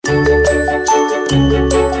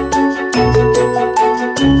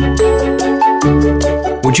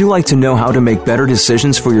you like to know how to make better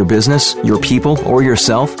decisions for your business, your people, or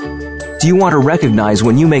yourself? Do you want to recognize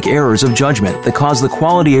when you make errors of judgment that cause the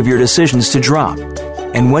quality of your decisions to drop?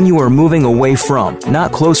 And when you are moving away from,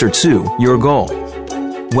 not closer to, your goal?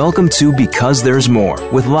 Welcome to Because There's More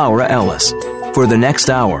with Laura Ellis. For the next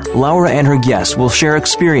hour, Laura and her guests will share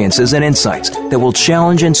experiences and insights that will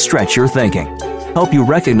challenge and stretch your thinking, help you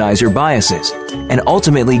recognize your biases, and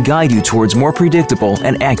ultimately guide you towards more predictable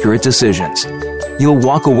and accurate decisions. You'll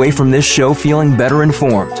walk away from this show feeling better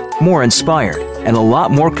informed, more inspired, and a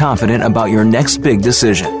lot more confident about your next big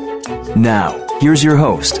decision. Now, here's your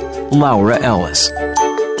host, Laura Ellis.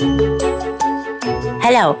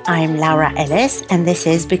 Hello, I'm Laura Ellis, and this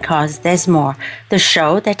is Because There's More, the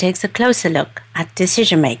show that takes a closer look at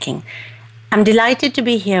decision-making. I'm delighted to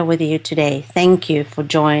be here with you today. Thank you for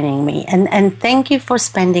joining me, and thank you for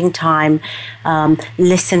spending time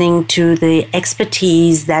listening to the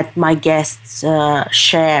expertise that my guests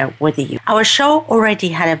share with you. Our show already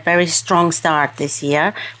had a very strong start this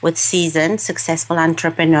year with seasoned, successful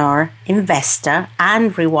entrepreneur, investor,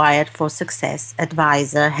 and Rewired for Success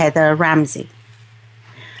advisor Heather Ramsey.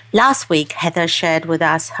 Last week, Heather shared with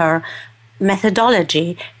us her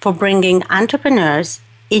methodology for bringing entrepreneurs'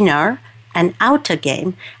 inner and outer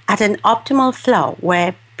game at an optimal flow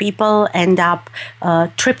where people end up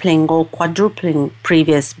tripling or quadrupling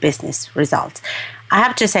previous business results. I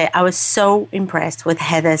have to say, I was so impressed with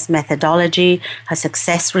Heather's methodology, her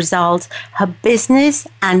success results, her business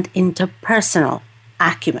and interpersonal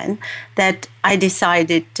acumen that I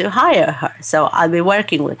decided to hire her. So I'll be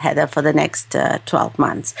working with Heather for the next 12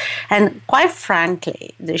 months. And quite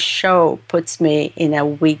frankly, the show puts me in a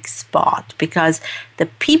weak spot because the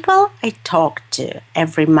people I talk to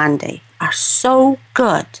every Monday are so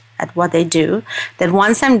good at what they do that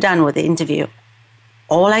once I'm done with the interview,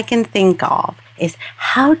 all I can think of is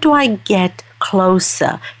how do I get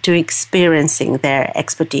closer to experiencing their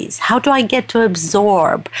expertise? How do I get to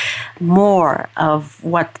absorb more of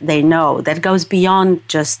what they know that goes beyond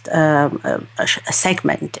just a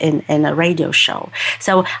segment in a radio show?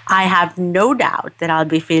 So I have no doubt that I'll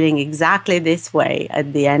be feeling exactly this way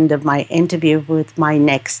at the end of my interview with my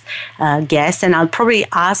next guest, and I'll probably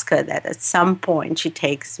ask her that at some point she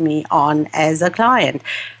takes me on as a client.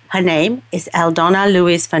 Her name is Eldonna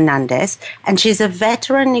Lewis Fernandez, and she's a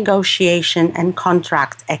veteran negotiation and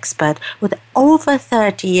contract expert with over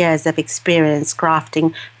 30 years of experience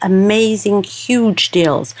crafting amazing, huge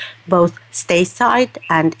deals, both stateside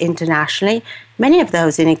and internationally, many of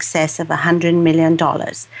those in excess of $100 million.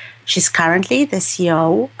 She's currently the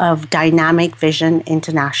CEO of Dynamic Vision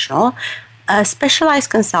International, a specialized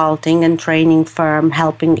consulting and training firm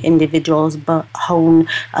helping individuals hone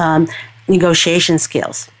negotiation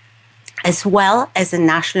skills, as well as a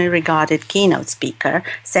nationally regarded keynote speaker,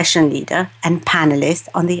 session leader, and panelist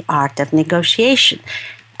on the art of negotiation.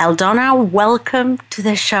 Eldonna, welcome to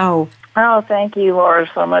the show. Oh, thank you, Laura,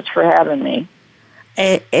 so much for having me.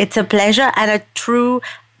 It's a pleasure and a true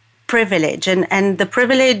privilege, and the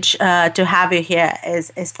privilege to have you here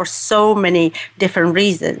is for so many different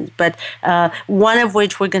reasons, but one of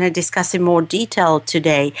which we're going to discuss in more detail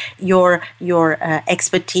today, your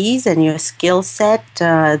expertise and your skill set,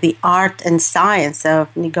 the art and science of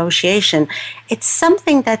negotiation. It's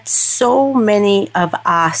something that so many of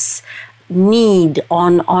us need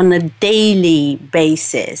on a daily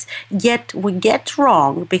basis, yet we get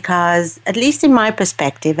wrong because, at least in my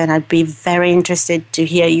perspective, and I'd be very interested to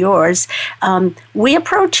hear yours, we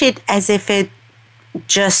approach it as if it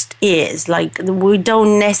just is. Like, we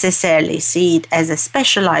don't necessarily see it as a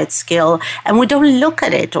specialized skill, and we don't look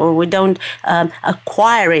at it or we don't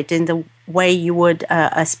acquire it in the way you would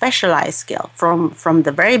a specialized skill from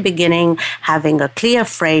the very beginning, having a clear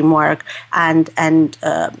framework and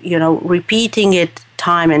repeating it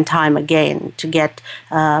time and time again to get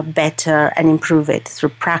better and improve it through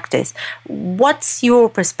practice. What's your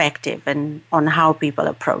perspective on how people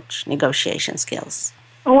approach negotiation skills?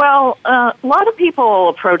 Well, a lot of people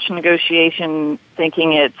approach negotiation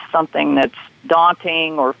thinking it's something that's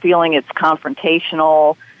daunting or feeling it's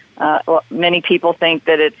confrontational. Many people think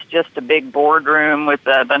that it's just a big boardroom with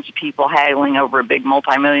a bunch of people haggling over a big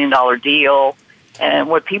multi-million-dollar deal. And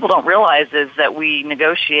what people don't realize is that we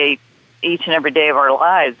negotiate each and every day of our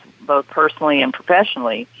lives, both personally and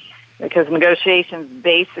professionally, because negotiation is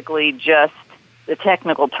basically just the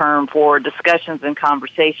technical term for discussions and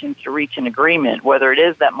conversations to reach an agreement, whether it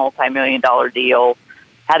is that multi-million-dollar deal,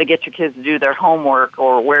 how to get your kids to do their homework,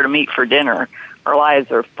 or where to meet for dinner. Our lives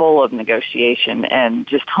are full of negotiation, and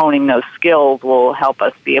just honing those skills will help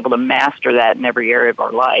us be able to master that in every area of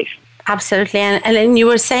our life. Absolutely, and then you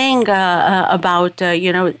were saying about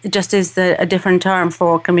justice, a different term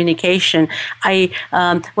for communication. I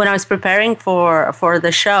when I was preparing for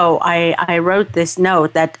the show, I wrote this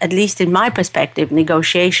note that at least in my perspective,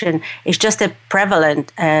 negotiation is just as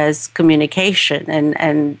prevalent as communication,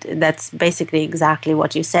 and that's basically exactly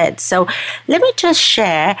what you said. So let me just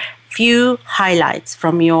share few highlights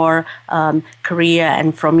from your career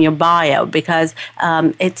and from your bio, because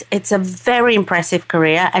it's a very impressive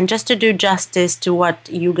career. And just to do justice to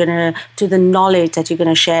to the knowledge that you're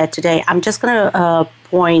gonna share today, I'm just gonna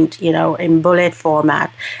point, in bullet format,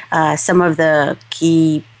 some of the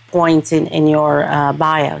key points in your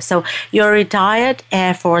bio. So you're a retired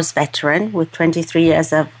Air Force veteran with 23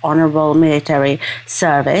 years of honorable military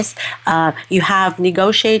service. You have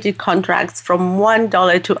negotiated contracts from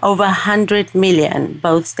 $1 to over 100 million,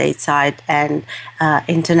 both stateside and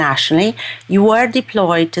internationally. You were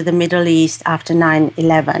deployed to the Middle East after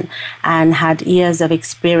 9/11 and had years of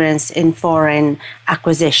experience in foreign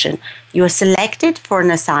acquisition. You were selected for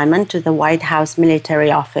an assignment to the White House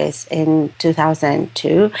Military Office in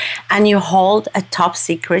 2002, and you hold a top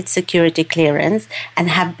secret security clearance and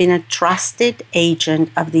have been a trusted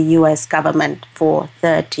agent of the U.S. government for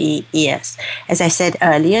 30 years. As I said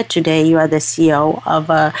earlier, today you are the CEO of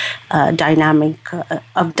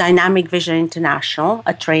Dynamic Vision International,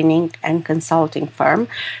 a training and consulting firm.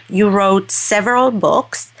 You wrote several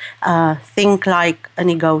books, Think Like a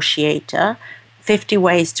Negotiator, 50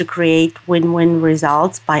 Ways to Create Win-Win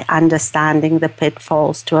Results by Understanding the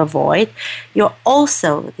Pitfalls to Avoid. You're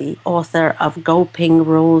also the author of Go-Ping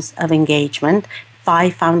Rules of Engagement,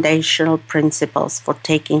 5 Foundational Principles for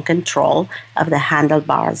Taking Control of the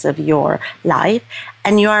Handlebars of Your Life.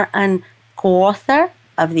 And you're an co-author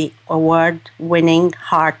of the award-winning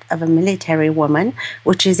Heart of a Military Woman,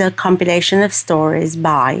 which is a compilation of stories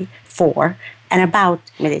by, for, and about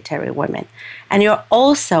military women. And you're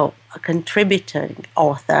also a contributing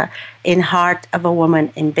author in Heart of a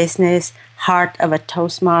Woman in Business, Heart of a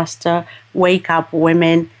Toastmaster, Wake Up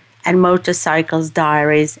Women, and Motorcycles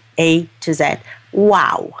Diaries A to Z.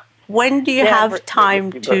 Wow. When do you have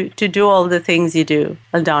time to do all the things you do,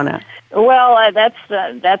 Eldonna? Well,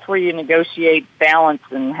 that's where you negotiate balance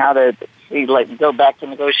and how to go back to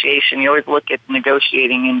negotiation. You always look at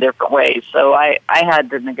negotiating in different ways. So I had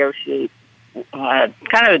to negotiate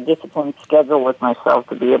kind of a disciplined schedule with myself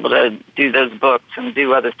to be able to do those books and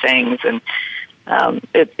do other things. And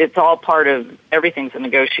it's all part of everything's a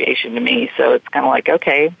negotiation to me. So it's kind of like,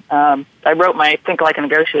 okay, I wrote my Think Like a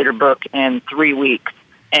Negotiator book in 3 weeks.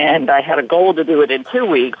 And I had a goal to do it in 2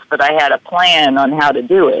 weeks, but I had a plan on how to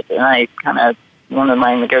do it. And one of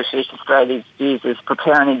my negotiation strategies is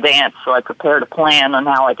prepare in advance. So I prepared a plan on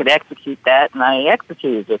how I could execute that, and I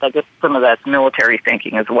executed it. I guess some of that's military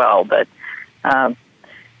thinking as well. But,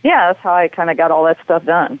 that's how I kind of got all that stuff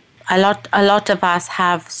done. A lot of us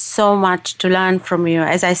have so much to learn from you.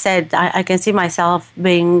 As I said, I can see myself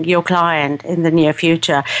being your client in the near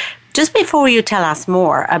future. Just before you tell us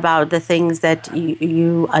more about the things that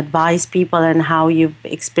you advise people and how you've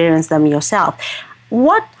experienced them yourself,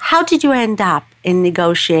 how did you end up in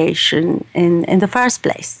negotiation in the first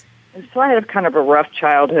place? So I had kind of a rough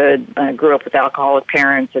childhood. I grew up with alcoholic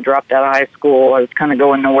parents. I dropped out of high school. I was kind of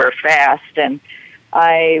going nowhere fast. And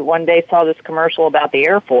I one day saw this commercial about the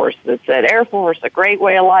Air Force that said, Air Force, a great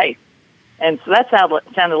way of life. And so that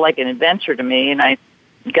sounded like an adventure to me. And I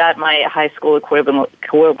got my high school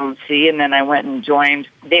equivalency, and then I went and joined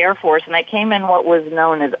the Air Force. And I came in what was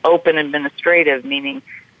known as open administrative, meaning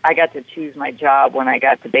I got to choose my job when I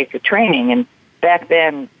got to basic training. And back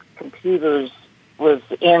then, computers was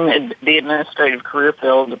in the administrative career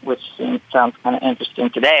field, which sounds kind of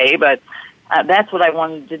interesting today, but that's what I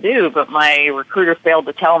wanted to do. But my recruiter failed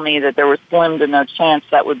to tell me that there was slim to no chance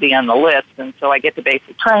that would be on the list. And so I get to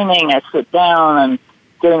basic training, I sit down, and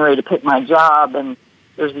getting ready to pick my job, and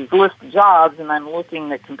there's these list of jobs, and I'm looking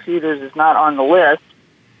that computers is not on the list,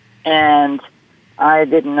 and I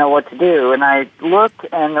didn't know what to do. And I looked,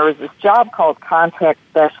 and there was this job called contract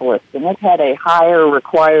specialist, and it had a higher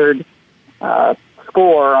required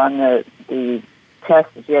score on the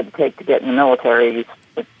test that you had to take to get in the military.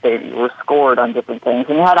 They were scored on different things,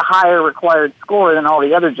 and it had a higher required score than all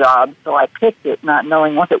the other jobs, so I picked it not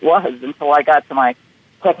knowing what it was until I got to my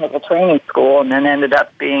technical training school, and then ended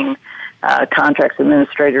up being contracts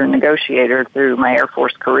administrator and negotiator through my Air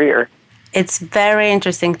Force career. It's very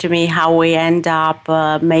interesting to me how we end up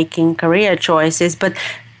making career choices, but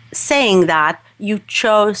saying that, you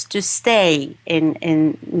chose to stay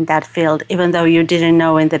in that field, even though you didn't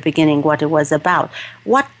know in the beginning what it was about.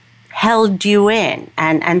 What held you in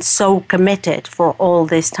and so committed for all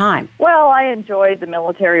this time? Well, I enjoyed the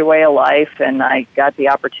military way of life, and I got the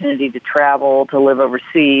opportunity to travel, to live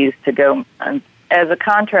overseas, to go. As a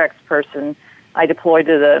contracts person, I deployed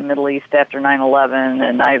to the Middle East after 9/11,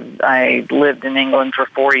 and I lived in England for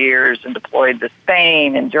 4 years and deployed to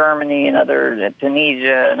Spain and Germany and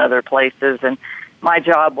Tunisia and other places. And my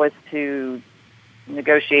job was to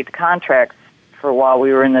negotiate the contracts for while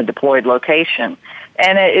we were in the deployed location.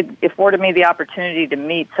 And it afforded me the opportunity to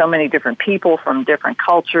meet so many different people from different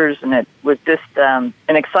cultures, and it was just an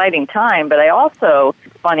exciting time. But I also,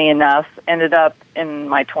 funny enough, ended up in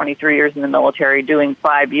my 23 years in the military doing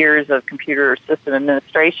 5 years of computer system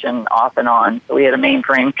administration off and on. So we had a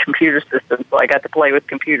mainframe computer system, so I got to play with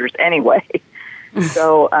computers anyway.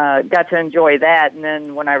 So got to enjoy that. And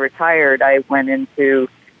then when I retired, I went into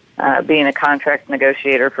being a contract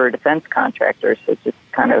negotiator for a defense contractor. So just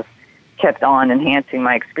kind of kept on enhancing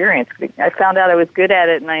my experience. I found out I was good at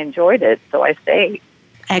it and I enjoyed it, so I stayed.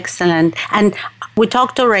 Excellent. And we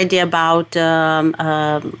talked already about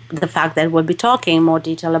the fact that we'll be talking in more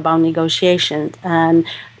detail about negotiations. And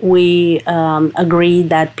we agreed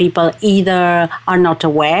that people either are not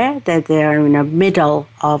aware that they're in the middle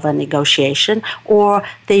of a negotiation, or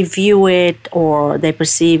they view it or they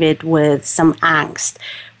perceive it with some angst.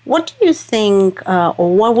 What do you think,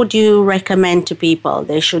 or what would you recommend to people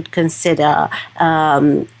they should consider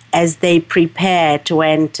as they prepare to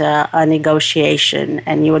enter a negotiation?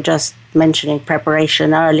 And you were just mentioning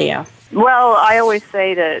preparation earlier. Well, I always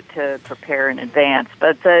say to prepare in advance,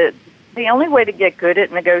 but the only way to get good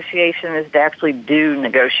at negotiation is to actually do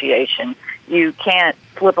negotiation. You can't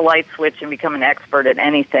flip a light switch and become an expert at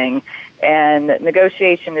anything, and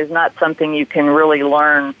negotiation is not something you can really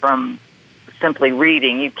learn from simply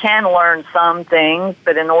reading. You can learn some things,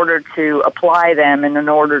 but in order to apply them and in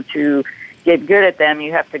order to get good at them,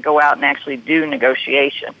 you have to go out and actually do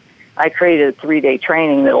negotiation. I created a 3-day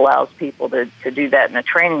training that allows people to do that in a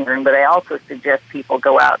training room, but I also suggest people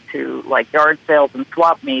go out to like yard sales and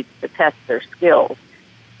swap meets to test their skills.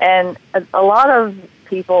 And a lot of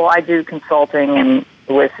people, I do consulting and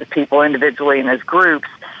with people individually and as groups,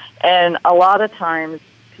 and a lot of times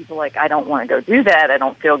people are like, I don't want to go do that. I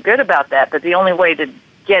don't feel good about that. But the only way to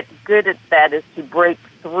get good at that is to break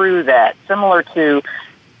through that. Similar to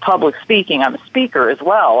public speaking, I'm a speaker as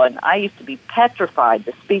well, and I used to be petrified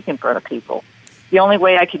to speak in front of people. The only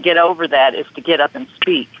way I could get over that is to get up and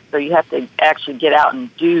speak. So you have to actually get out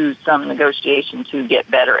and do some negotiation to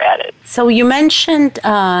get better at it. So you mentioned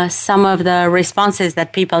some of the responses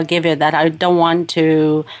that people give you that I don't want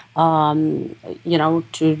to,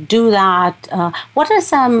 to do that. What are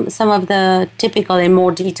some of the typical and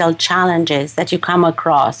more detailed challenges that you come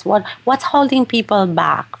across? What's holding people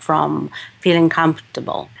back from feeling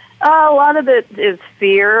comfortable? A lot of it is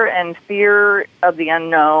fear and fear of the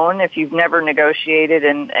unknown if you've never negotiated.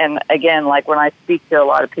 And again, like when I speak to a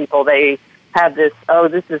lot of people, they have this,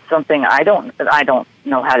 this is something I don't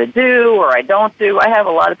know how to do or I don't do. I have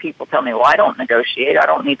a lot of people tell me, well, I don't negotiate. I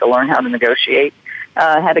don't need to learn how to negotiate.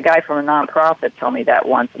 I had a guy from a nonprofit tell me that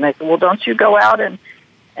once. And I said, well, don't you go out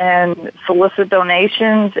and solicit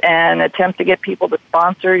donations and attempt to get people to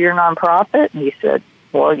sponsor your nonprofit? And he said,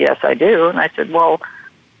 well, yes, I do. And I said, well,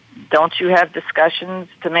 don't you have discussions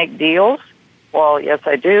to make deals? Well, yes,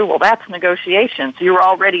 I do. Well, that's negotiation. So you're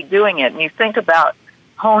already doing it. And you think about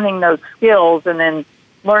honing those skills and then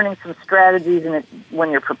learning some strategies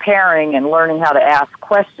when you're preparing and learning how to ask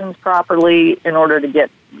questions properly in order to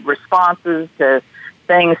get responses to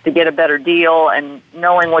things to get a better deal and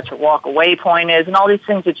knowing what your walk-away point is and all these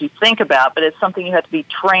things that you think about, but it's something you have to be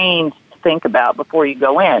trained to think about before you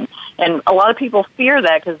go in. And a lot of people fear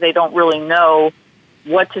that because they don't really know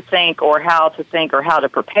what to think or how to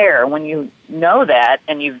prepare. When you know that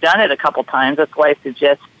and you've done it a couple times, that's why I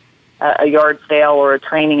suggest a yard sale or a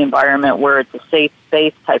training environment where it's a safe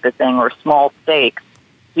space type of thing or small stakes.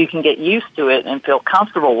 You can get used to it and feel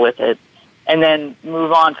comfortable with it and then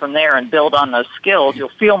move on from there and build on those skills. You'll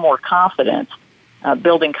feel more confident.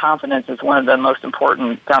 Building confidence is one of the most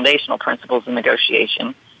important foundational principles in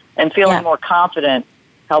negotiation. And feeling more confident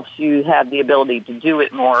helps you have the ability to do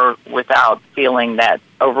it more without feeling that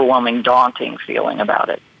overwhelming, daunting feeling about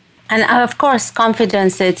it. And of course,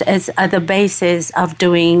 confidence is at the basis of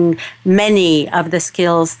doing many of the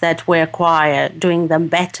skills that we acquire, doing them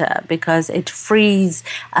better, because it frees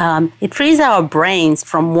our brains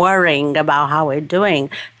from worrying about how we're doing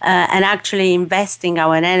and actually investing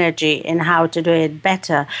our energy in how to do it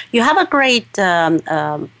better. You have a great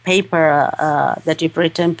paper that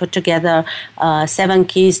you've put together, 7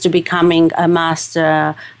 Keys to Becoming a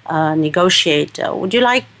Master Negotiator. Would you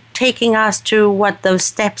like taking us to what those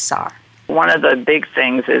steps are? One of the big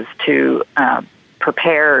things is to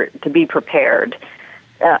be prepared.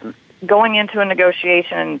 Going into a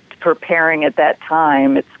negotiation, preparing at that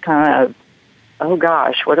time, it's kind of, oh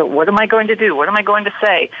gosh, what am I going to do? What am I going to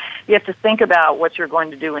say? You have to think about what you're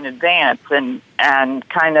going to do in advance and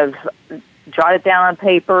kind of jot it down on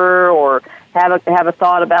paper or have a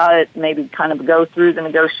thought about it, maybe kind of go through the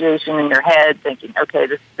negotiation in your head thinking, okay,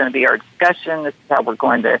 this is going to be our discussion, this is how we're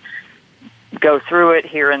going to go through it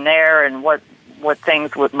here and there, and what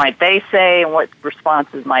things might they say and what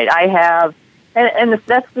responses might I have. And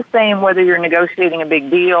that's the same whether you're negotiating a big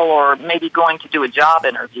deal or maybe going to do a job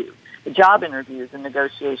interview. The job interview is a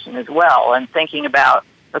negotiation as well, and thinking about,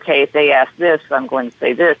 okay, if they ask this, I'm going to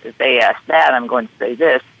say this. If they ask that, I'm going to say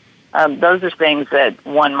this. Those are things that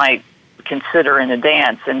one might consider in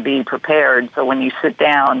advance and be prepared. So when you sit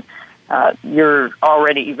down, you've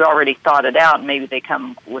already thought it out, and maybe they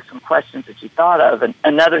come with some questions that you thought of. And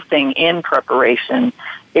another thing in preparation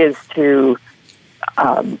is to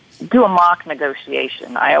do a mock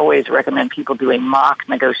negotiation. I always recommend people do a mock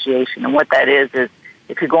negotiation, and what that is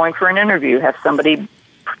if you're going for an interview, have somebody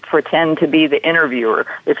pretend to be the interviewer.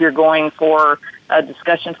 If you're going for a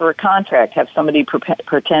discussion for a contract, have somebody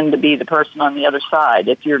pretend to be the person on the other side.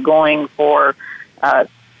 If you're going for to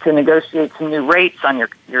negotiate some new rates on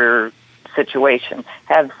your situation,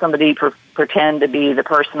 have somebody pretend to be the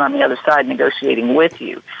person on the other side negotiating with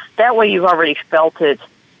you. That way you've already felt it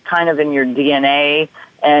kind of in your DNA,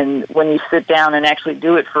 and when you sit down and actually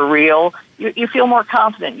do it for real, you feel more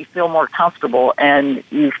confident, you feel more comfortable, and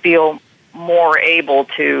you feel more able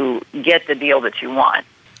to get the deal that you want.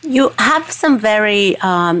 You have some very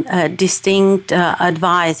distinct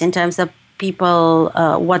advice in terms of people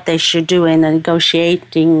what they should do in a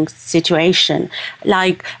negotiating situation,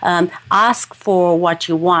 like ask for what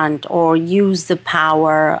you want or use the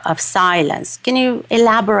power of silence. Can you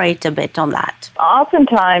elaborate a bit on that?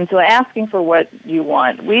 Oftentimes, asking for what you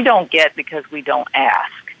want, we don't get because we don't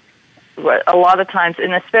ask. A lot of times,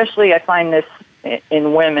 and especially I find this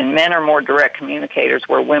in women, men are more direct communicators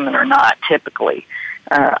where women are not typically.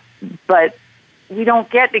 But we don't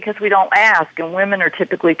get because we don't ask, and women are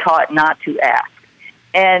typically taught not to ask.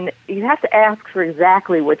 And you have to ask for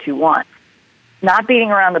exactly what you want, not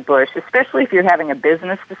beating around the bush, especially if you're having a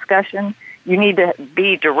business discussion. You need to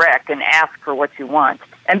be direct and ask for what you want.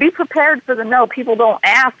 And be prepared for the no. People don't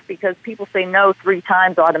ask because people say no 3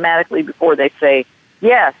 times automatically before they say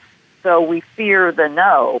yes. So we fear the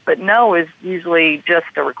no. But no is usually just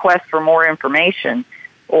a request for more information,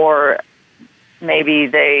 or maybe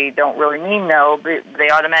they don't really mean no, but they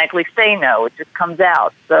automatically say no. It just comes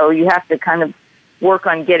out. So you have to kind of work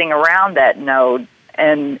on getting around that no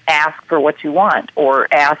and ask for what you want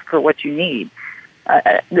or ask for what you need.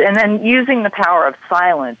 And then using the power of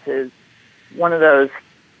silence is one of those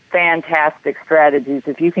fantastic strategies.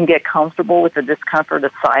 If you can get comfortable with the discomfort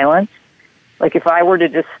of silence, like if I were to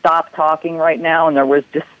just stop talking right now and there was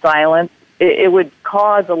just silence, it would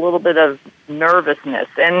cause a little bit of nervousness.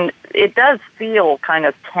 And it does feel kind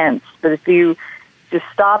of tense, but if you just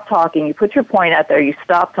stop talking, you put your point out there, you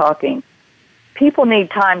stop talking, people need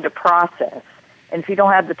time to process. And if you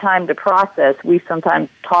don't have the time to process, we sometimes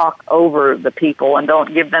talk over the people and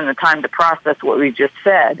don't give them the time to process what we just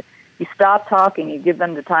said. You stop talking, you give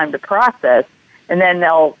them the time to process, and then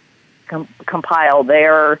they'll compile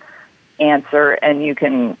their answer, and you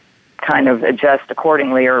can kind of adjust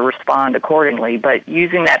accordingly or respond accordingly. But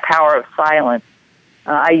using that power of silence,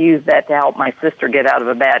 I used that to help my sister get out of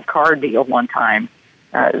a bad car deal one time.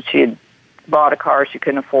 She had bought a car she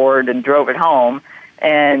couldn't afford and drove it home,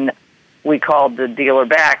 and we called the dealer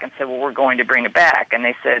back and said, well, we're going to bring it back. And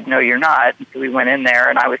they said, no, you're not. And so we went in there,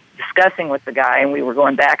 and I was discussing with the guy, and we were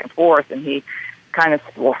going back and forth, and he kind of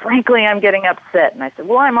said, well, frankly, I'm getting upset. And I said,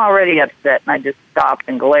 well, I'm already upset. And I just stopped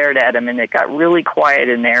and glared at him, and it got really quiet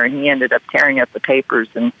in there, and he ended up tearing up the papers,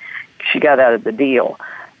 and she got out of the deal.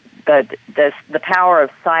 But the power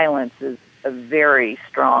of silence is a very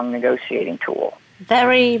strong negotiating tool.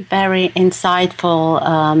 Very, very insightful.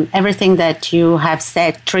 Everything that you have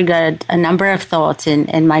said triggered a number of thoughts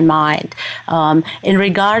in my mind. In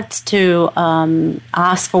regards to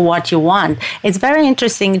ask for what you want, it's very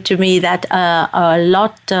interesting to me that a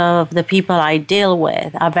lot of the people I deal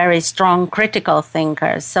with are very strong critical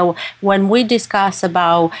thinkers. So when we discuss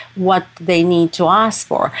about what they need to ask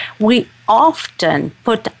for, we often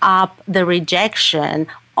put up the rejection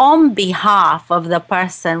on behalf of the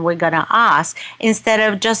person we're going to ask instead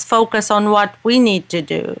of just focus on what we need to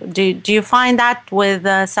do. Do you find that with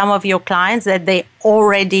some of your clients that they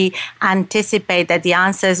already anticipate that the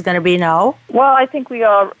answer is going to be no? Well, I think we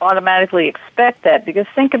all automatically expect that, because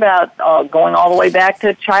think about going all the way back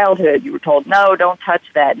to childhood. You were told, no, don't touch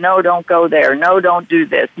that. No, don't go there. No, don't do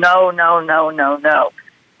this. No, no, no, no, no.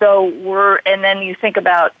 So and then you think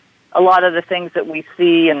about a lot of the things that we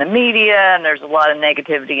see in the media, and there's a lot of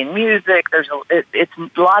negativity in music. It's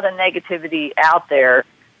a lot of negativity out there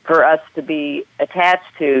for us to be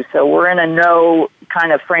attached to. So we're in a no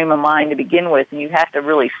kind of frame of mind to begin with, and you have to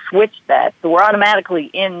really switch that. So we're automatically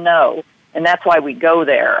in no, and that's why we go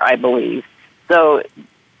there, I believe. So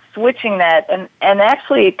switching that, and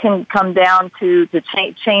actually it can come down to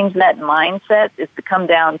change that mindset, is to come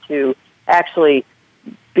down to actually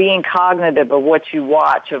being cognitive of what you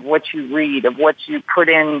watch, of what you read, of what you put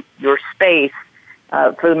in your space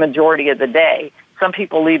for the majority of the day. Some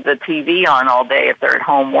people leave the TV on all day if they're at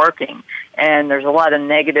home working, and there's a lot of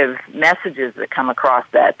negative messages that come across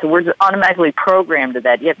that. So we're automatically programmed to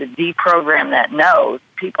that. You have to deprogram that no.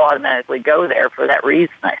 People automatically go there for that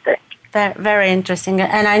reason, I think. Very interesting.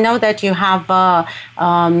 And I know that you have an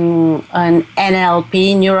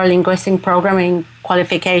NLP, neuro-linguistic programming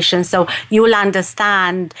qualification, so you will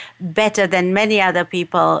understand better than many other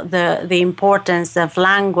people the importance of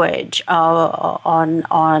language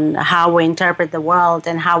on how we interpret the world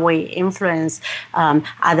and how we influence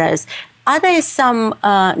others. Are there some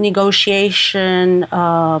negotiation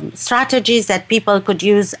strategies that people could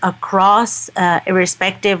use across,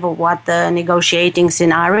 irrespective of what the negotiating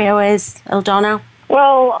scenario is, Eldonna?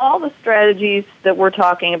 Well, all the strategies that we're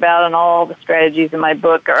talking about and all the strategies in my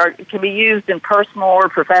book can be used in personal or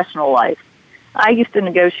professional life. I used to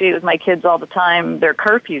negotiate with my kids all the time their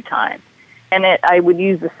curfew time, and I would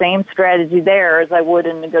use the same strategy there as I would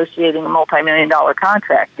in negotiating a multi-million-dollar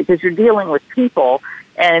contract, because you're dealing with people.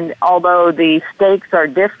 And although the stakes are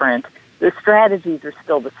different, the strategies are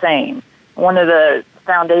still the same. One of the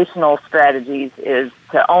foundational strategies is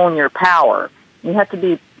to own your power. You have to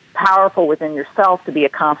be powerful within yourself to be a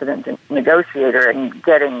confident negotiator and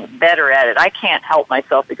getting better at it. I can't help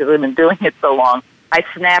myself because I've been doing it so long. I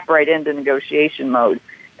snap right into negotiation mode.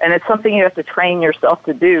 And it's something you have to train yourself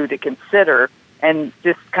to do, to consider, and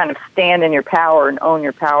just kind of stand in your power and own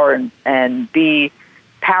your power and be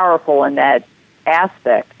powerful in that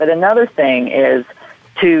aspect. But another thing is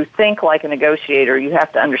to think like a negotiator. You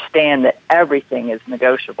have to understand that everything is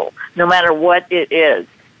negotiable, no matter what it is.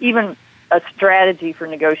 Even a strategy for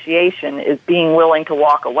negotiation is being willing to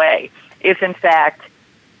walk away. If, in fact,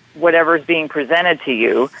 whatever is being presented to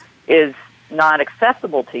you is not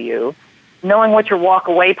accessible to you, knowing what your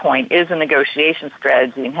walk-away point is a negotiation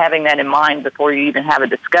strategy, and having that in mind before you even have a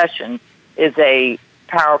discussion is a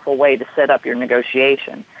powerful way to set up your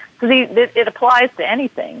negotiation. Because it applies to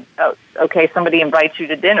anything. Okay, somebody invites you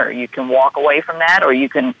to dinner. You can walk away from that, or you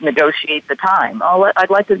can negotiate the time. Oh,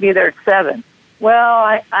 I'd like to be there at 7.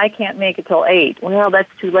 Well, I can't make it till 8. Well,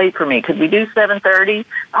 that's too late for me. Could we do 7:30?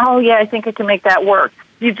 Oh, yeah, I think I can make that work.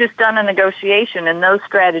 You've just done a negotiation, and those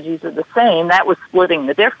strategies are the same. That was splitting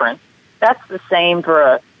the difference. That's the same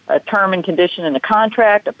for a term and condition in a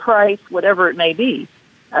contract, a price, whatever it may be.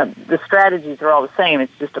 The strategies are all the same.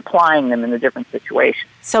 It's just applying them in the different situations.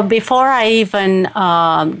 So before I even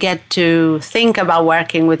get to think about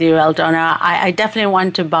working with you, Eldonna, I definitely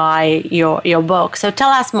want to buy your book. So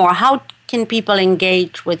tell us more. How can people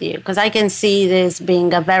engage with you? Because I can see this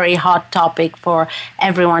being a very hot topic for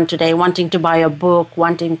everyone today, wanting to buy a book,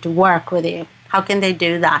 wanting to work with you. How can they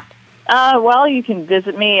do that? Well, you can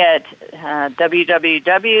visit me at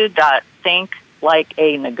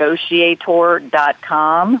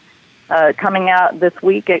www.thinklikeanegotiator.com. Coming out this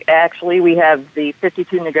week, actually, we have the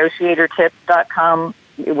 52negotiatortips.com,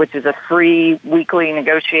 which is a free weekly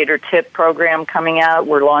negotiator tip program coming out.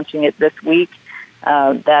 We're launching it this week.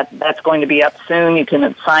 That's going to be up soon. You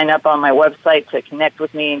can sign up on my website to connect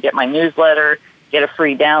with me and get my newsletter, get a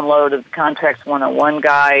free download of the Contracts 101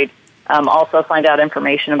 guide. Also find out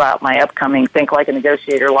information about my upcoming Think Like a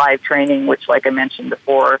Negotiator live training, which, like I mentioned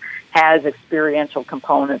before, has experiential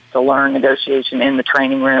components to learn negotiation in the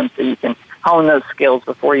training room, so you can hone those skills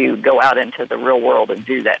before you go out into the real world and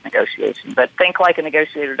do that negotiation. But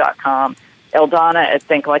thinklikeanegotiator.com, Eldonna at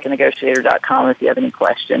thinklikeanegotiator.com if you have any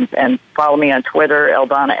questions. And follow me on Twitter,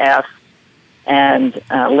 Eldonna F, and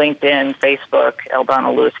LinkedIn, Facebook,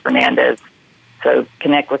 Eldonna Lewis Fernandez. So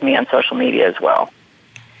connect with me on social media as well.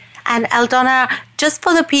 And Eldonna, just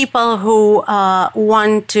for the people who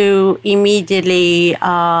want to immediately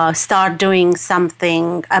start doing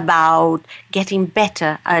something about getting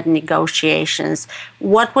better at negotiations,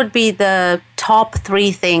 what would be the top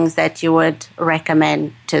 3 things that you would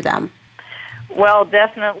recommend to them? Well,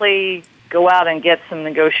 definitely go out and get some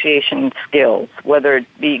negotiation skills, whether it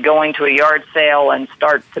be going to a yard sale and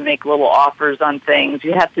start to make little offers on things.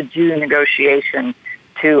 You have to do negotiation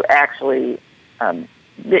to actually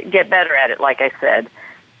get better at it, like I said.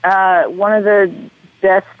 One of the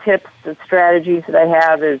best tips and strategies that I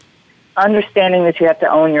have is understanding that you have to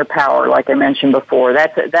own your power, like I mentioned before.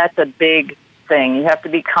 That's a big thing. You have to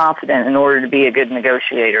be confident in order to be a good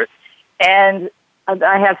negotiator. And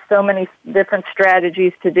I have so many different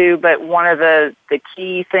strategies to do, but one of the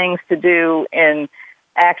key things to do in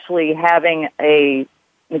actually having a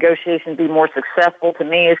negotiation be more successful to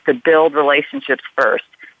me is to build relationships first.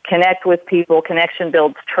 Connect with people. Connection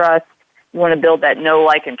builds trust. You want to build that know,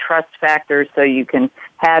 like, and trust factor so you can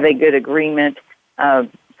have a good agreement.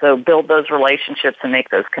 So build those relationships and make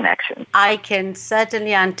those connections. I can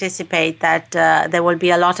certainly anticipate that there will be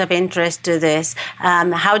a lot of interest to this.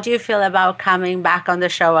 How do you feel about coming back on the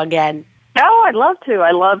show again? Oh, I'd love to.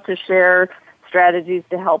 I love to share strategies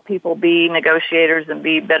to help people be negotiators and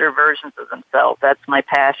be better versions of themselves. That's my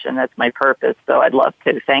passion. That's my purpose. So I'd love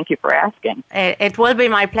to. Thank you for asking. It will be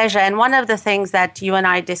my pleasure. And one of the things that you and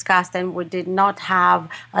I discussed, and we did not have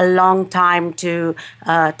a long time to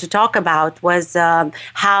talk about, was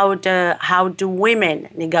how do women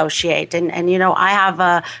negotiate? And you know, I have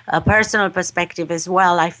a personal perspective as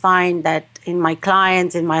well. I find that in my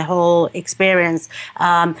clients, in my whole experience,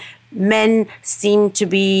 men seem to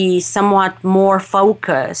be somewhat more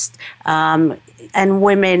focused, and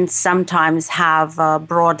women sometimes have a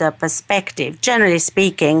broader perspective, generally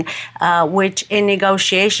speaking, which in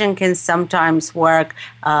negotiation can sometimes work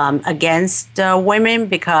against women,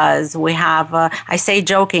 because we have, I say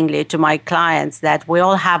jokingly to my clients that we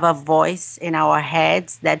all have a voice in our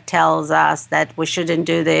heads that tells us that we shouldn't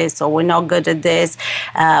do this or we're not good at this.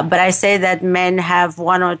 But I say that men have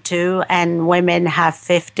 1 or 2 and women have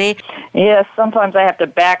 50. Yes, sometimes I have to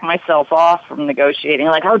back myself off from negotiating.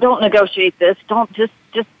 Like, oh, don't negotiate this. Don't just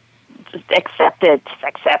accept it. Just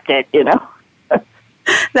accept it, you know.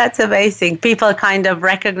 That's amazing. People kind of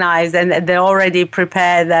recognize and they're already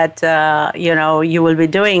prepared that, you will be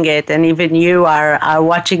doing it. And even you are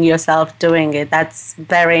watching yourself doing it. That's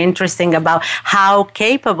very interesting about how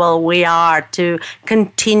capable we are to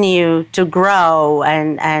continue to grow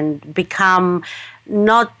and become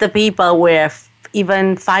not the people we're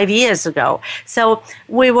even 5 years ago. So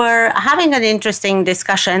we were having an interesting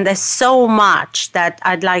discussion. There's so much that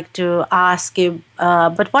I'd like to ask you.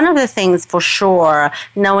 But one of the things for sure,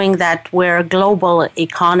 knowing that we're a global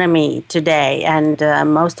economy today and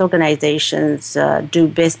most organizations do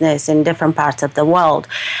business in different parts of the world,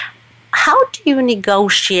 how do you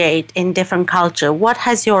negotiate in different cultures? What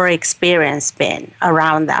has your experience been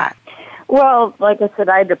around that? Well, like I said,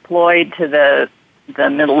 I deployed to the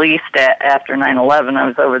Middle East after 9/11. I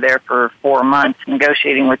was over there for 4 months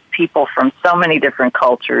negotiating with people from so many different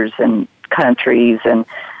cultures and countries, and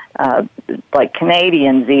like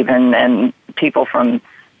Canadians even, and people from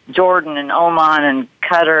Jordan and Oman and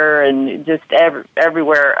Qatar and just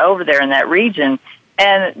everywhere over there in that region.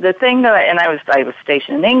 And the thing that I was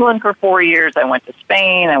stationed in England for 4 years. I went to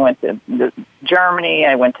Spain. I went to Germany.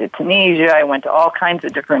 I went to Tunisia. I went to all kinds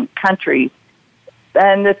of different countries.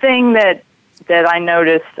 And the thing that I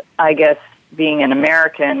noticed, I guess, being an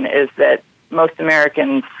American, is that most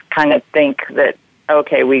Americans kind of think that,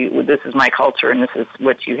 okay, this is my culture and this is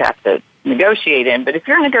what you have to negotiate in. But if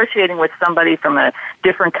you're negotiating with somebody from a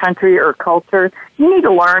different country or culture, you need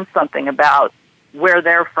to learn something about where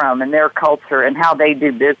they're from and their culture and how they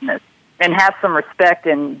do business, and have some respect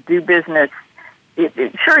and do business.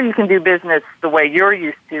 Sure, you can do business the way you're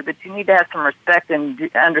used to, but you need to have some respect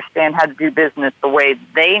and understand how to do business the way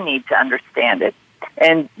they need to understand it.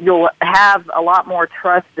 And you'll have a lot more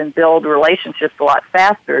trust and build relationships a lot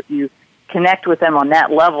faster if you connect with them on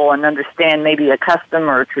that level and understand maybe a custom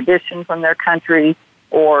or a tradition from their country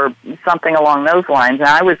or something along those lines. And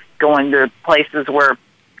I was going to places where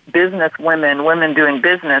business women doing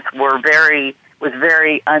business was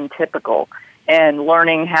very untypical, and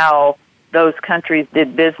learning how those countries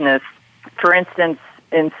did business. For instance,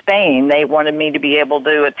 in Spain, they wanted me to be able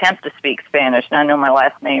to attempt to speak Spanish. And I know my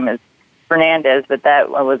last name is Fernandez, but that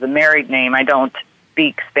was a married name. I don't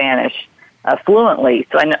speak Spanish fluently,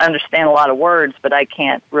 so I understand a lot of words, but I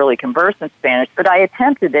can't really converse in Spanish. But I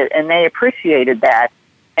attempted it, and they appreciated that,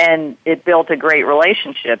 and it built a great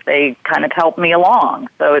relationship. They kind of helped me along.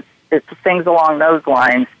 So it's things along those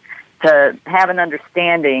lines to have an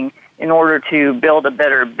understanding in order to build a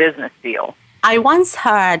better business deal. I once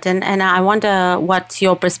heard, and I wonder what's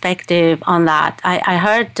your perspective on that. I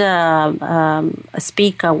heard a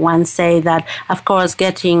speaker once say that, of course,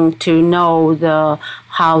 getting to know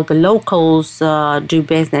how the locals do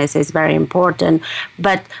business is very important.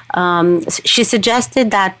 But she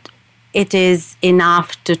suggested that it is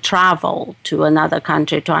enough to travel to another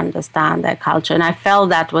country to understand their culture. And I felt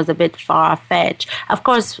that was a bit far-fetched. Of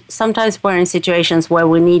course, sometimes we're in situations where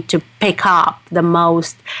we need to pick up the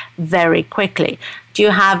most very quickly. Do you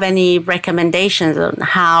have any recommendations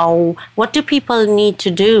on what do people need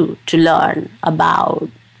to do to learn about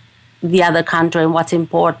the other country and what's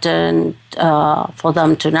important for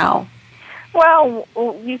them to know? Well,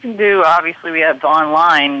 you can do, obviously we have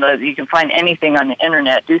online, you can find anything on the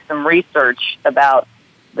internet, do some research about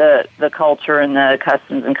the culture and the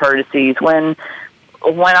customs and courtesies. When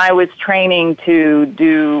I was training to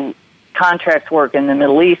do contract work in the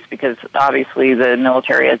Middle East, because obviously the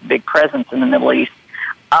military has a big presence in the Middle East,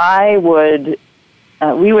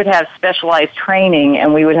 we would have specialized training,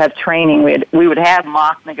 and we would have training, we would have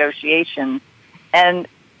mock negotiations, and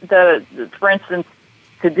for instance,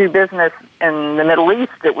 to do business in the Middle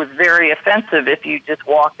East, it was very offensive if you just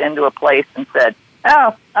walked into a place and said,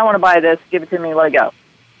 "Oh, I want to buy this, give it to me, let it go."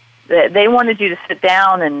 They wanted you to sit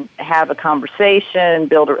down and have a conversation,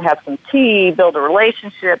 have some tea, build a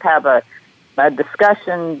relationship, have a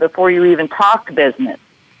discussion before you even talk business.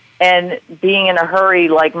 And being in a hurry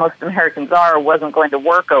like most Americans are wasn't going to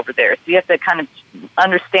work over there. So you have to kind of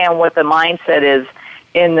understand what the mindset is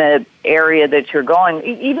in the area that you're going.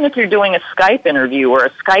 Even if you're doing a Skype interview or a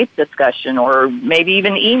Skype discussion or maybe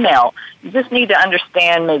even email, you just need to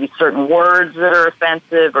understand maybe certain words that are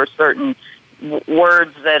offensive or certain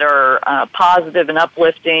words that are positive and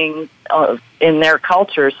uplifting in their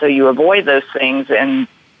culture, so you avoid those things and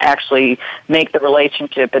actually make the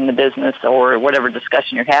relationship in the business or whatever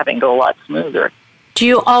discussion you're having go a lot smoother. Do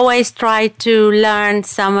you always try to learn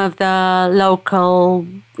some of the local,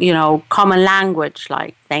 common language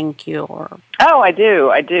like thank you or? Oh, I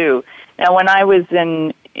do. Now, when I was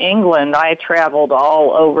in England, I traveled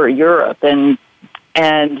all over Europe, and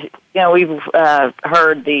we've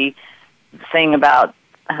heard the thing about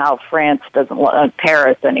how France doesn't,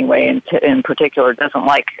 Paris anyway, in particular, doesn't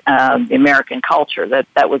like the American culture.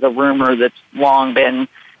 That was a rumor that's long been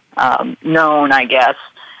known, I guess.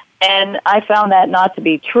 And I found that not to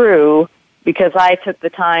be true because I took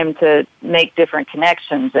the time to make different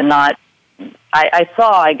connections and I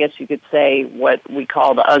saw, I guess you could say, what we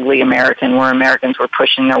call the ugly American, where Americans were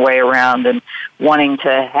pushing their way around and wanting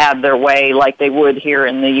to have their way like they would here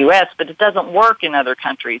in the U.S., but it doesn't work in other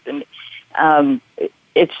countries. And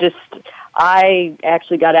it's just, I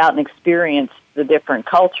actually got out and experienced the different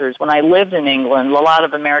cultures. When I lived in England, a lot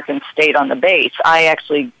of Americans stayed on the base. I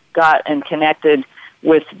actually got and connected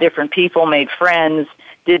with different people, made friends,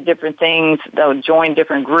 did different things, joined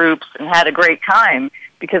different groups, and had a great time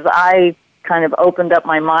because I kind of opened up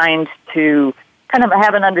my mind to kind of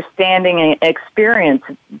have an understanding and experience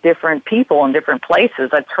different people in different places.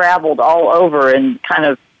 I traveled all over and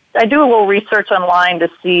I do a little research online to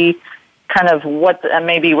see kind of what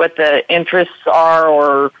the interests are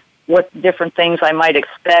or what different things I might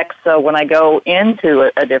expect. So when I go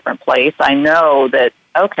into a different place, I know that,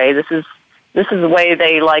 okay, this is the way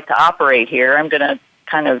they like to operate here. I'm going to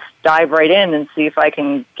kind of dive right in and see if I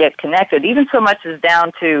can get connected. Even so much as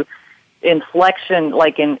down to inflection,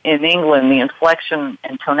 like in England, the inflection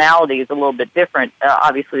and tonality is a little bit different.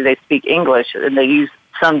 Obviously, they speak English, and they use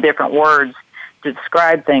some different words to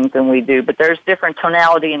describe things than we do, but there's different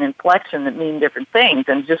tonality and inflection that mean different things,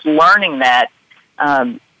 and just learning that,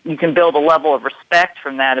 you can build a level of respect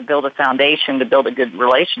from that and build a foundation to build a good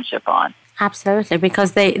relationship on. Absolutely,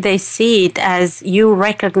 because they see it as you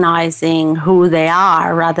recognizing who they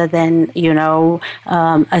are rather than,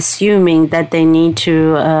 assuming that they need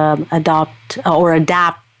to adopt or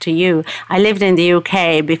adapt to you. I lived in the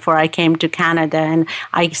UK before I came to Canada, and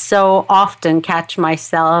I so often catch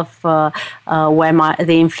myself where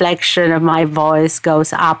the inflection of my voice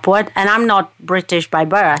goes upward. And I'm not British by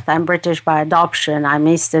birth. I'm British by adoption. I'm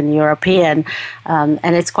Eastern European.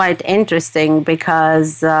 And it's quite interesting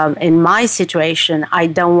because in my situation, I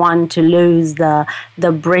don't want to lose the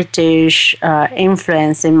British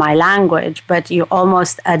influence in my language, but you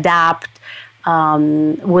almost adapt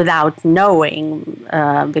without knowing,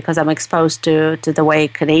 because I'm exposed to the way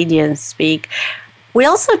Canadians speak. We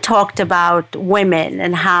also talked about women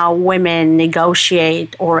and how women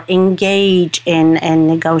negotiate or engage in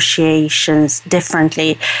negotiations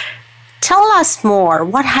differently. Tell us more.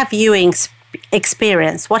 What have you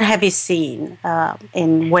experience, what have you seen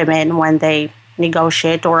in women when they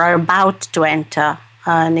negotiate or are about to enter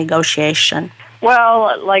negotiation?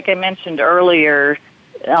 Well, like I mentioned earlier,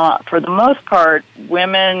 for the most part,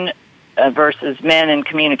 women versus men in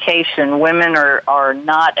communication, women are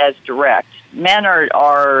not as direct. Men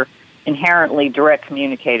are inherently direct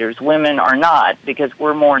communicators. Women are not, because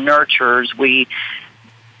we're more nurturers. We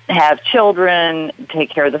have children, take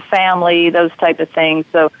care of the family, those type of things.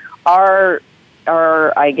 So our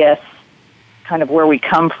I guess, kind of where we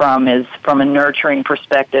come from is from a nurturing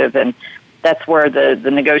perspective, and that's where the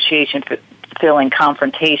negotiation feeling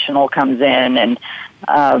confrontational comes in. And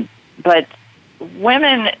but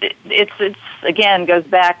women, it's again goes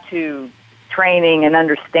back to training and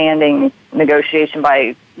understanding negotiation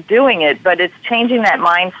by doing it, but it's changing that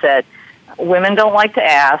mindset. Women don't like to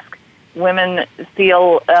ask. Women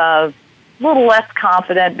feel a little less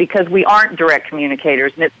confident because we aren't direct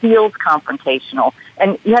communicators, and it feels confrontational.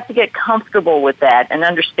 And you have to get comfortable with that and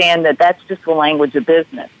understand that that's just the language of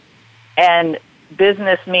business. And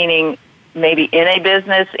business meaning maybe in a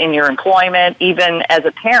business, in your employment, even as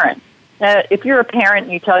a parent. If you're a parent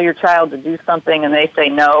and you tell your child to do something and they say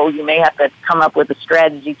no, you may have to come up with a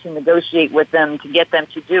strategy to negotiate with them to get them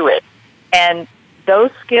to do it. And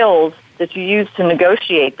those skills that you use to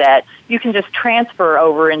negotiate that, you can just transfer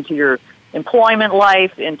over into your employment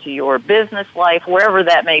life, into your business life, wherever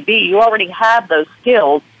that may be. You already have those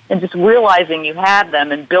skills, and just realizing you have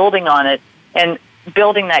them and building on it and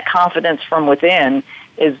building that confidence from within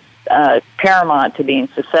is paramount to being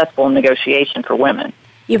successful in negotiation for women.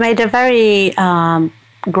 You made a very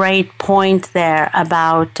great point there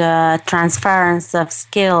about transference of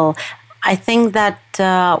skill. I think that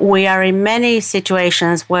we are in many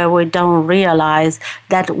situations where we don't realize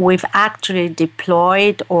that we've actually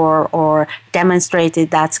deployed or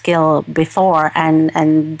demonstrated that skill before,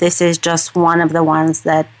 and this is just one of the ones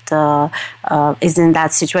that is in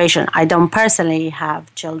that situation. I don't personally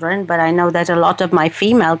have children, but I know that a lot of my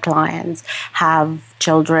female clients have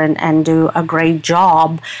children and do a great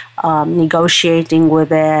job negotiating with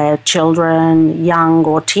their children, young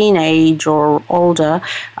or teenage or older,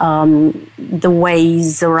 the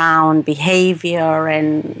ways around behavior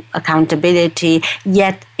and accountability.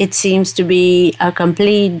 Yet it seems to be a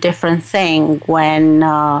complete different thing when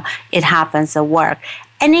it happens at work.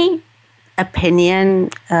 Any opinion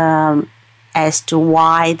as to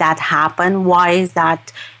why that happened? Why is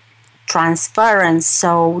that transference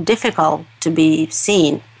so difficult to be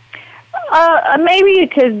seen? Maybe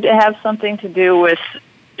it could have something to do with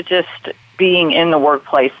just being in the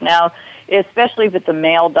workplace. Now, especially if it's a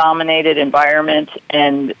male-dominated environment,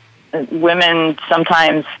 and women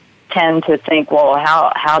sometimes tend to think, well,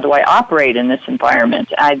 how do I operate in this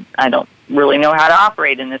environment? I don't really know how to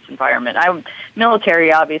operate in this environment.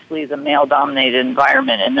 Military obviously is a male-dominated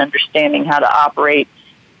environment, and understanding how to operate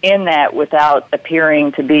in that without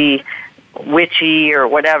appearing to be witchy or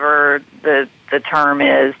whatever the term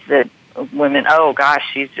is, that women, oh gosh,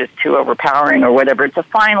 she's just too overpowering or whatever. It's a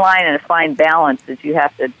fine line and a fine balance that you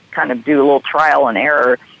have to kind of do a little trial and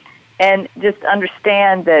error, and just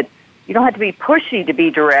understand that you don't have to be pushy to be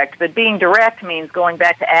direct, but being direct means going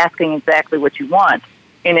back to asking exactly what you want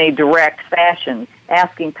in a direct fashion,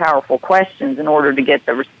 asking powerful questions in order to get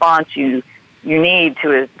the response you need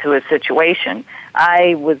to a situation.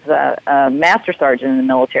 I was a master sergeant in the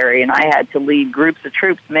military, and I had to lead groups of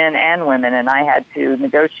troops, men and women, and I had to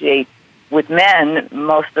negotiate with men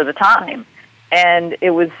most of the time. And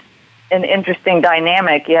it was an interesting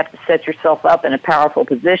dynamic. You have to set yourself up in a powerful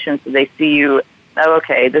position so they see you, oh,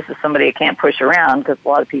 okay, this is somebody I can't push around, because a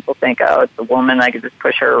lot of people think, oh, it's a woman, I could just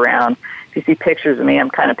push her around. If you see pictures of me, I'm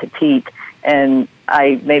kind of petite, and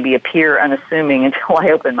I maybe appear unassuming until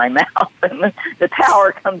I open my mouth, and the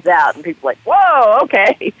power comes out, and people are like, whoa,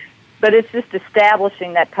 okay. But it's just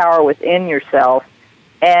establishing that power within yourself,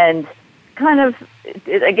 and kind of,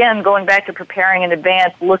 again, going back to preparing in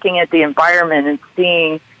advance, looking at the environment and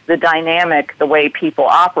seeing the dynamic, the way people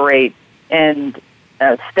operate, and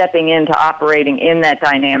stepping into operating in that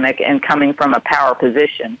dynamic and coming from a power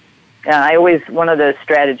position. One of the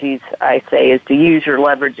strategies I say is to use your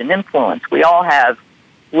leverage and influence. We all have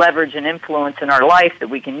leverage and influence in our life that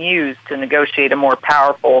we can use to negotiate a more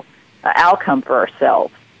powerful outcome for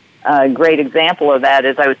ourselves. A great example of that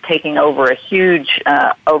is I was taking over a huge,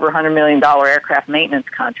 over $100 million aircraft maintenance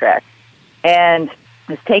contract, and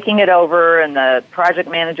I was taking it over, and the project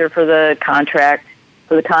manager for the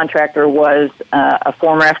contractor was a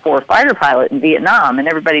former F-4 fighter pilot in Vietnam, and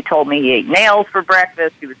everybody told me he ate nails for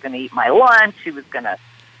breakfast, he was going to eat my lunch, he was going to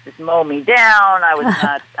just mow me down. I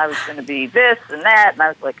was going to be this and that. And I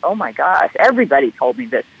was like, oh my gosh, everybody told me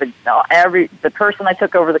this. But no, the person I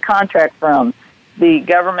took over the contract from, the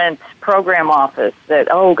government program office said,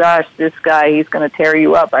 oh gosh, this guy, he's going to tear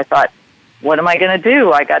you up. I thought, what am I going to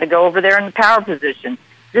do? I got to go over there in the power position.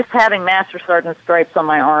 Just having Master Sergeant stripes on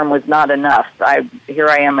my arm was not enough. Here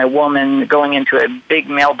I am, a woman going into a big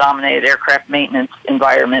male-dominated aircraft maintenance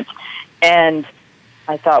environment, and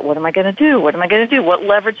I thought, what am I going to do? What am I going to do? What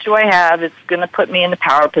leverage do I have? It's going to put me in the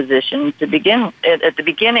power position to begin at the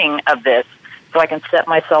beginning of this, so I can set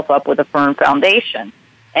myself up with a firm foundation.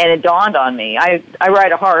 And it dawned on me. I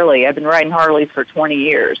ride a Harley. I've been riding Harleys for 20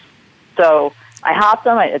 years. So I hopped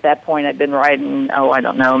on it. At that point, I'd been riding,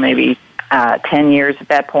 maybe 10 years at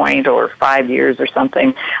that point, or 5 years or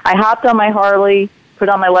something. I hopped on my Harley, put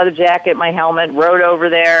on my leather jacket, my helmet, rode over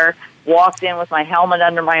there, walked in with my helmet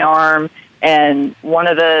under my arm, and one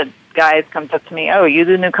of the guys comes up to me, oh, you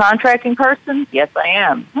the new contracting person? Yes, I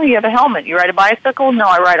am. Oh, you have a helmet. You ride a bicycle? No,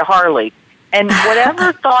 I ride a Harley. And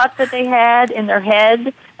whatever thoughts that they had in their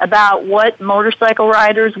head about what motorcycle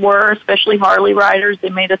riders were, especially Harley riders, they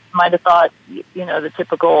might have thought, the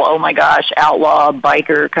typical, oh my gosh, outlaw,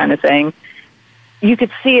 biker kind of thing. You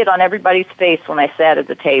could see it on everybody's face when I sat at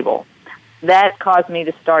the table. That caused me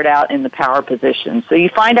to start out in the power position. So you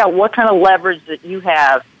find out what kind of leverage that you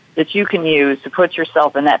have that you can use to put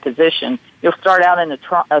yourself in that position. You'll start out in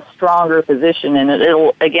a stronger position, and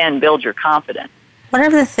it'll, again, build your confidence. One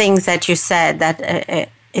of the things that you said that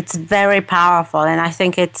it's very powerful, and I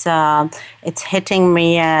think it's hitting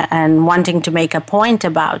me and wanting to make a point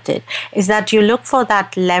about it, is that you look for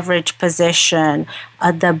that leverage position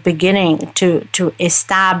at the beginning to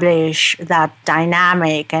establish that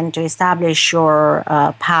dynamic and to establish your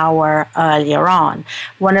power earlier on.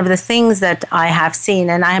 One of the things that I have seen,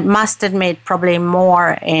 and I must admit probably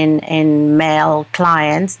more in male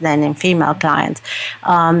clients than in female clients,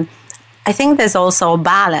 I think there's also a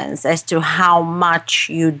balance as to how much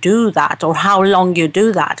you do that or how long you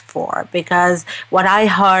do that for. Because what I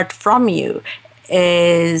heard from you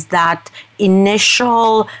is that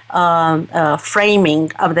initial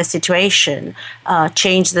framing of the situation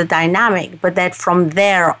changed the dynamic, but that from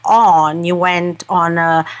there on you went on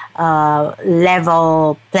a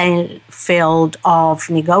level playing field of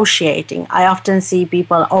negotiating. I often see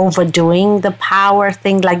people overdoing the power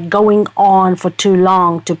thing, like going on for too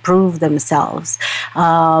long to prove themselves.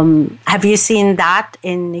 Have you seen that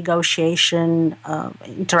in negotiation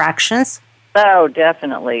interactions? Oh,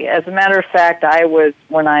 definitely. As a matter of fact,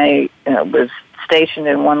 when I was stationed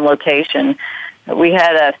in one location, we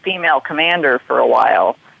had a female commander for a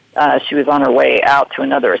while. She was on her way out to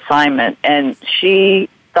another assignment, and she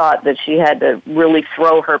thought that she had to really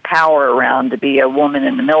throw her power around to be a woman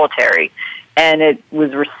in the military. And it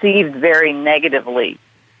was received very negatively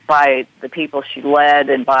by the people she led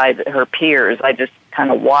and by her peers. I just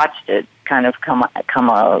kind of watched it kind of come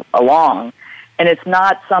along. And it's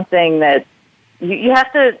not something that you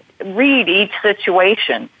have to read each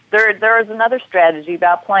situation. There is another strategy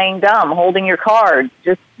about playing dumb, holding your cards,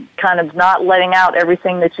 just kind of not letting out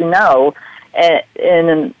everything that you know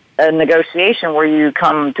in a negotiation where you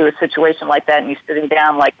come to a situation like that and you're sitting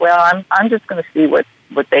down like, well, I'm just going to see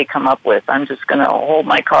what they come up with. I'm just going to hold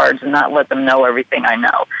my cards and not let them know everything I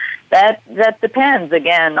know. That depends,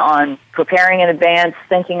 again, on preparing in advance,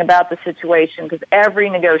 thinking about the situation, because every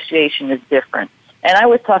negotiation is different. And I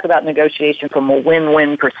always talk about negotiation from a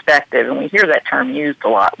win-win perspective, and we hear that term used a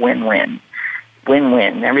lot, win-win.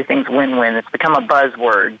 Win-win. Everything's win-win. It's become a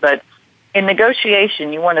buzzword. But in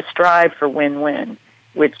negotiation, you want to strive for win-win,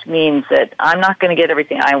 which means that I'm not going to get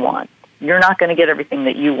everything I want. You're not going to get everything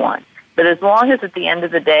that you want. But as long as at the end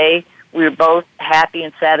of the day, we're both happy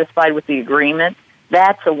and satisfied with the agreement,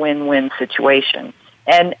 that's a win-win situation.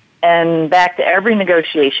 And back to every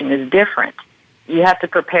negotiation is different. You have to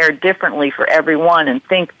prepare differently for everyone and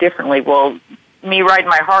think differently. Well, me riding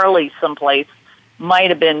my Harley someplace might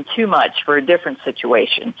have been too much for a different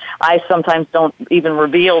situation. I sometimes don't even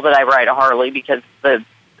reveal that I ride a Harley because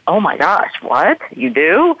oh my gosh, what? You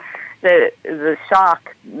do? The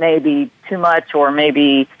shock may be too much, or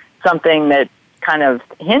maybe something that kind of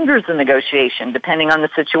hinders the negotiation depending on the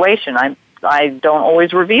situation. I don't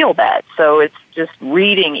always reveal that. So it's just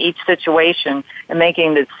reading each situation and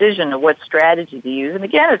making the decision of what strategy to use. And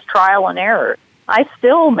again, it's trial and error. I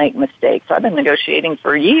still make mistakes. I've been negotiating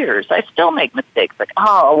for years. I still make mistakes. Like,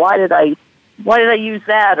 oh, why did I use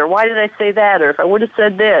that? Or why did I say that? Or if I would have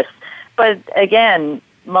said this. But again,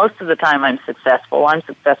 most of the time I'm successful. I'm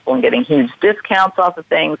successful in getting huge discounts off of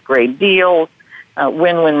things, great deals,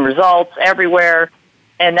 win-win results everywhere.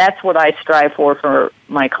 And that's what I strive for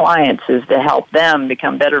my clients, is to help them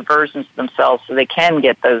become better versions of themselves so they can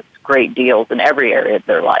get those great deals in every area of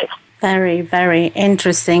their life. Very, very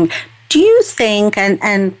interesting. Do you think,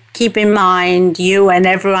 and keep in mind, you and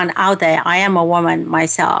everyone out there, I am a woman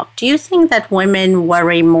myself, do you think that women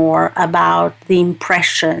worry more about the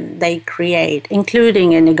impression they create,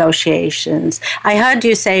 including in negotiations? I heard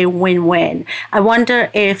you say win-win. I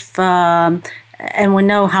wonder if, and we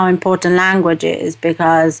know how important language is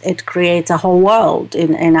because it creates a whole world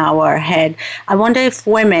in our head. I wonder if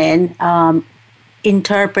women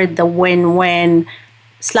interpret the win-win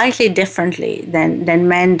slightly differently than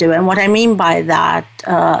men do. And what I mean by that,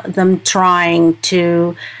 them trying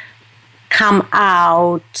to come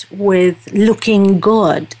out with looking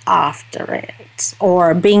good after it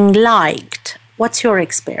or being liked. What's your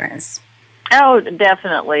experience? Oh,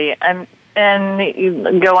 definitely.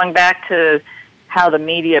 And going back to how the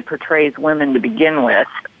media portrays women to begin with,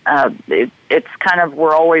 it's kind of,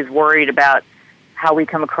 we're always worried about how we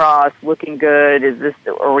come across, looking good.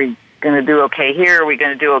 Are we going to do okay here? Are we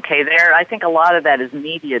going to do okay there? I think a lot of that is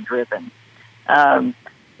media driven.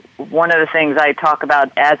 One of the things I talk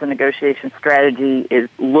about as a negotiation strategy is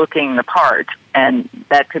looking the part, and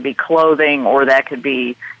that could be clothing, or that could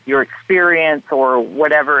be your experience, or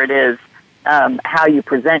whatever it is, how you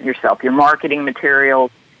present yourself, your marketing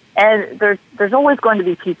materials. And there's always going to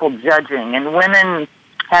be people judging, and women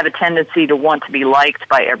have a tendency to want to be liked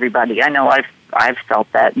by everybody. I know I've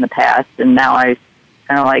felt that in the past, and now I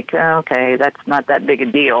kind of like, okay, that's not that big a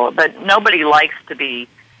deal. But nobody likes to be,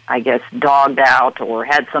 I guess, dogged out or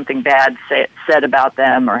had something bad said about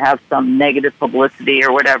them or have some negative publicity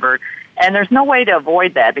or whatever. And there's no way to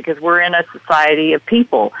avoid that, because we're in a society of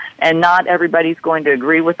people, and not everybody's going to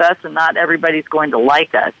agree with us, and not everybody's going to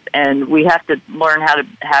like us. And we have to learn how to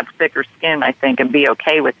have thicker skin, I think, and be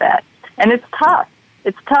okay with that. And it's tough.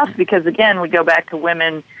 It's tough because, again, we go back to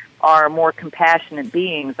women are more compassionate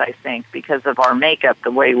beings, I think, because of our makeup,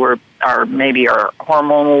 the way maybe are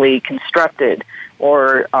hormonally constructed,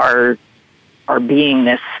 or our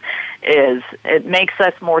beingness is. It makes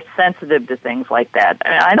us more sensitive to things like that.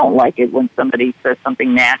 I don't like it when somebody says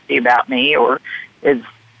something nasty about me, or is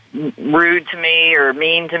rude to me, or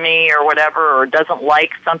mean to me, or whatever, or doesn't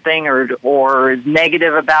like something, or is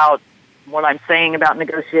negative about what I'm saying about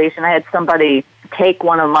negotiation. I had somebody take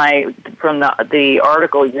one of from the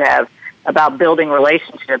article you have about building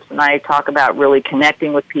relationships, and I talk about really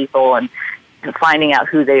connecting with people and finding out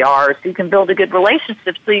who they are so you can build a good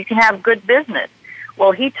relationship so you can have good business.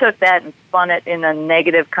 Well, he took that and spun it in a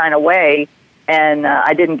negative kind of way, and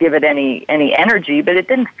I didn't give it any energy, but it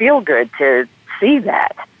didn't feel good to see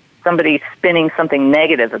that. Somebody spinning something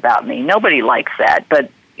negative about me. Nobody likes that,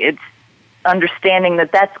 but it's understanding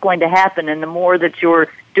that that's going to happen, and the more that you're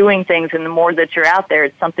doing things and the more that you're out there,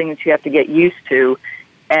 it's something that you have to get used to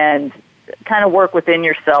and kind of work within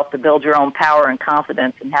yourself to build your own power and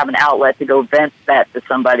confidence and have an outlet to go vent that to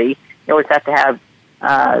somebody. You always have to have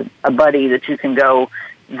a buddy that you can go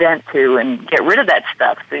vent to and get rid of that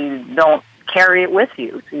stuff so you don't carry it with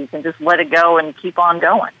you, so you can just let it go and keep on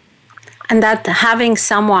going. And that having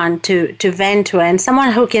someone to vent to, and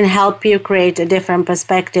someone who can help you create a different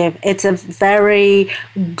perspective, it's a very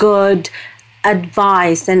good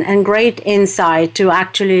advice and great insight to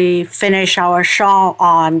actually finish our show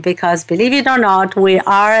on, because believe it or not, we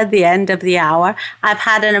are at the end of the hour. I've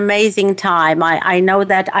had an amazing time. I know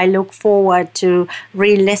that I look forward to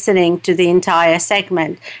re-listening to the entire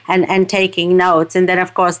segment and taking notes. And then,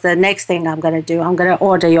 of course, the next thing I'm going to do, I'm going to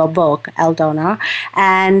order your book, Eldonna,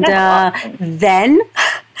 and then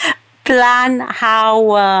plan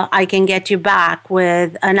how I can get you back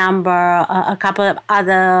with a couple of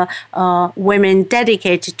other women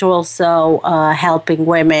dedicated to also helping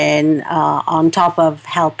women on top of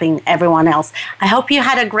helping everyone else. I hope you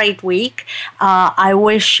had a great week. I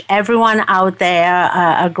wish everyone out there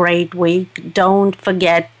a great week. Don't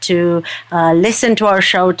forget to listen to our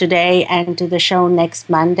show today and to the show next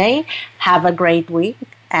Monday. Have a great week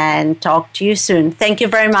and talk to you soon. Thank you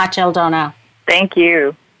very much, Eldonna. Thank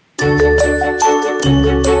you.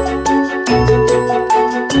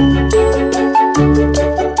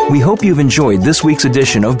 We hope you've enjoyed this week's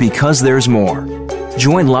edition of Because There's More.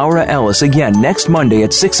 Join Laura Ellis again next Monday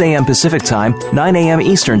at 6 a.m. Pacific Time, 9 a.m.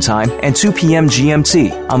 Eastern Time, and 2 p.m.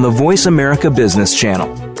 GMT on the Voice America Business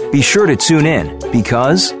Channel. Be sure to tune in,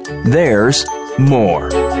 because there's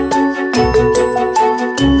more.